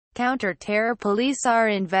Counter-terror police are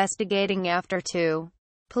investigating after two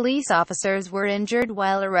police officers were injured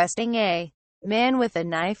while arresting a man with a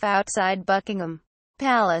knife outside Buckingham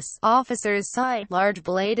Palace. Officers saw a large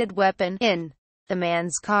bladed weapon in the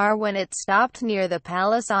man's car when it stopped near the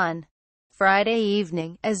palace on Friday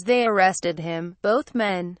evening. As they arrested him, both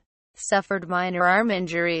men suffered minor arm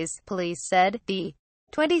injuries, police said. The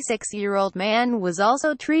 26-year-old man was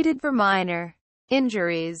also treated for minor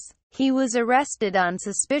injuries. He was arrested on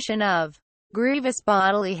suspicion of grievous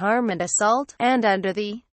bodily harm and assault, and under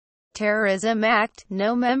the Terrorism Act.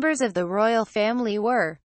 No members of the royal family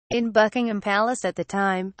were in Buckingham Palace at the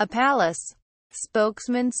time, a palace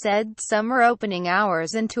spokesman said. Summer opening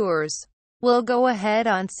hours and tours will go ahead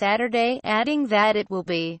on Saturday, adding that it will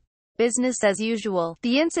be business as usual.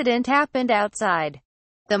 The incident happened outside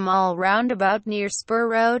the mall roundabout near Spur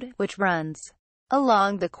Road, which runs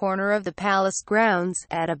along the corner of the palace grounds,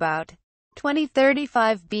 at about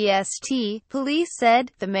 20:35 BST, police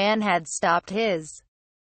said. The man had stopped his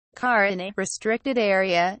car in a restricted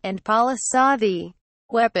area, and police saw the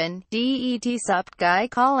weapon. Det Supt Guy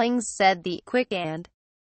Collings said the quick and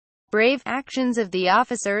brave actions of the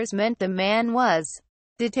officers meant the man was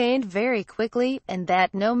detained very quickly, and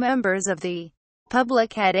that no members of the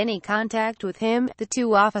public had any contact with him. The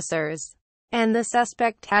two officers and the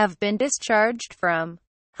suspect have been discharged from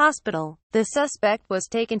hospital. The suspect was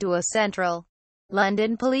taken to a central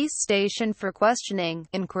London police station for questioning.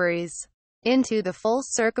 Inquiries into the full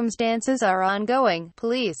circumstances are ongoing,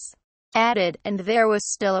 police added, and there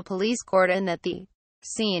was still a police cordon at the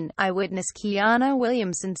scene. Eyewitness Kiana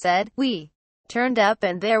Williamson said, "We turned up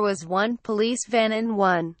and there was one police van in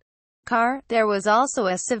one car. There was also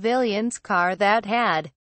a civilian's car that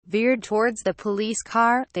had veered towards the police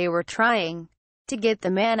car. They were trying to get the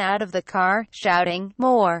man out of the car, shouting,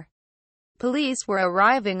 'More!' Police were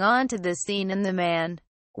arriving onto the scene and the man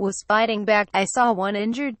was fighting back. I saw one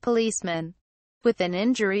injured policeman with an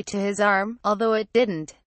injury to his arm, although it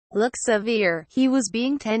didn't look severe. He was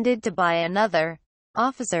being tended to by another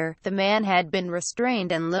officer. The man had been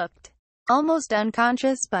restrained and looked almost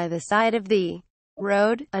unconscious by the side of the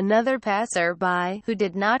road." Another passer-by, who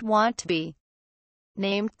did not want to be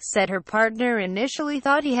named, said her partner initially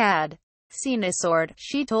thought he had seen a sword.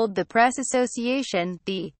 She told the press association,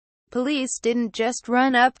 "The police didn't just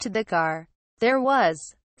run up to the car. There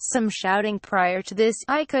was some shouting prior to this.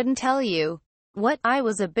 I couldn't tell you what. I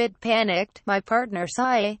was a bit panicked. My partner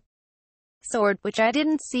saw a sword, which I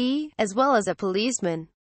didn't see, as well as a policeman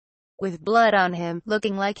with blood on him,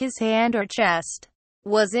 looking like his hand or chest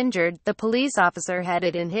was injured. The police officer had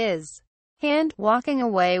it in his hand, walking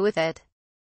away with it.